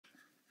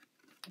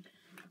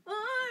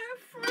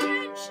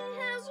She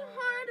has a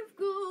heart of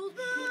gold,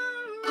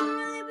 a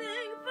really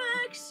big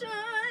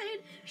backside.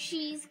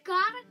 She's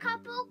got a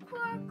couple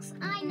quirks,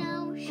 I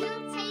know.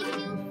 She'll take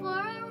you for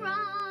a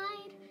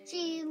ride.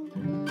 She's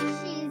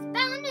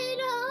bounded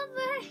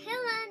over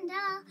hill and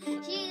dale.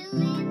 She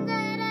leans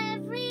at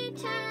every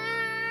turn.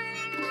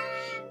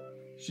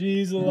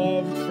 She's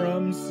loved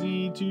from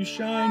sea to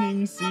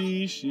shining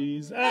sea.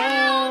 She's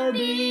our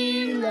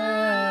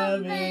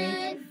beloved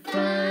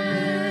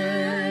Fern.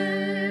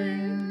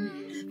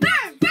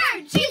 Fern,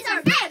 Fern, she's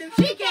our friend. If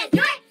she can't do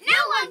it, no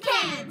one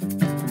can.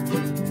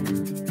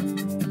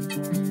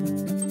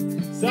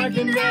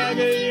 Sacandaga,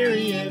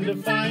 Erie, and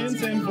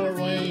Defiance, and Fort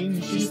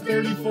Wayne. She's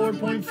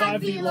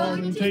 34.5 feet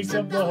long and takes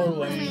up the whole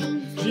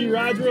lane. She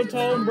rides real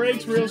tall and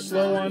brakes real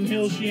slow. On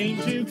hills she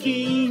ain't too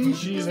keen.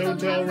 She's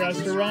hotel,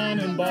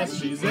 restaurant, and bus.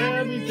 She's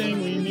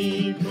everything we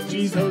need.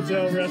 She's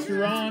hotel,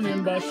 restaurant,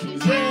 and bus.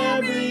 She's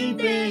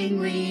everything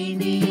we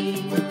need.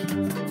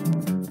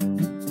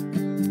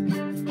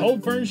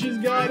 Old Fern, she's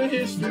got a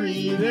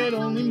history that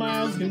only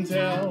miles can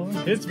tell.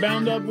 It's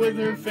bound up with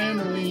her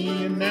family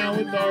and now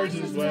with ours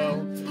as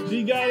well.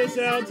 She got us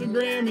out to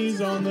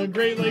Grammys on the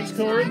Great Lakes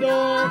Corridor.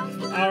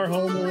 Our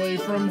home away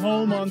from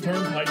home on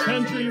Turnpike,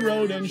 country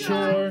road and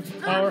shore.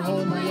 Our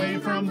home away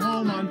from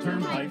home on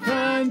Turnpike,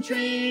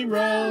 country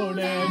road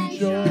and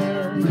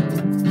shore.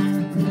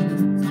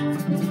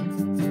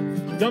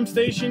 Dump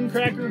station,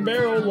 Cracker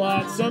Barrel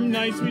lot. Some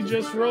nights we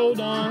just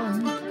rolled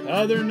on.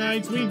 Other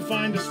nights we'd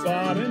find a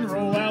spot and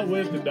roll out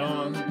with the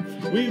dawn.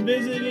 We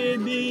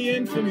visited the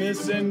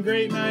infamous and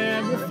great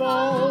Niagara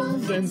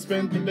Falls and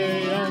spent the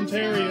day in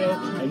Ontario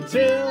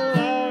until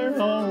our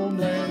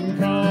homeland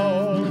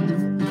called.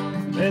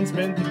 And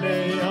spent the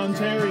day in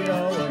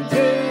Ontario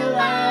until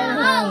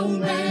our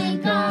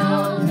homeland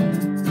called.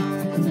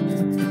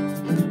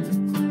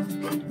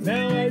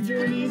 Now our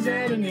journey's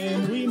at an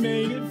end. We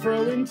made it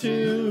fro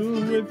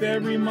two. With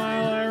every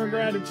mile our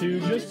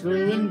gratitude just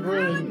grew and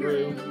grew and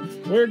grew.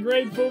 We're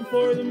grateful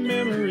for the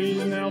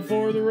memories, now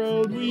for the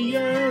road we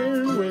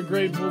yearn. We're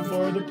grateful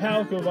for the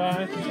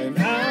Palcovai and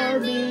our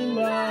blue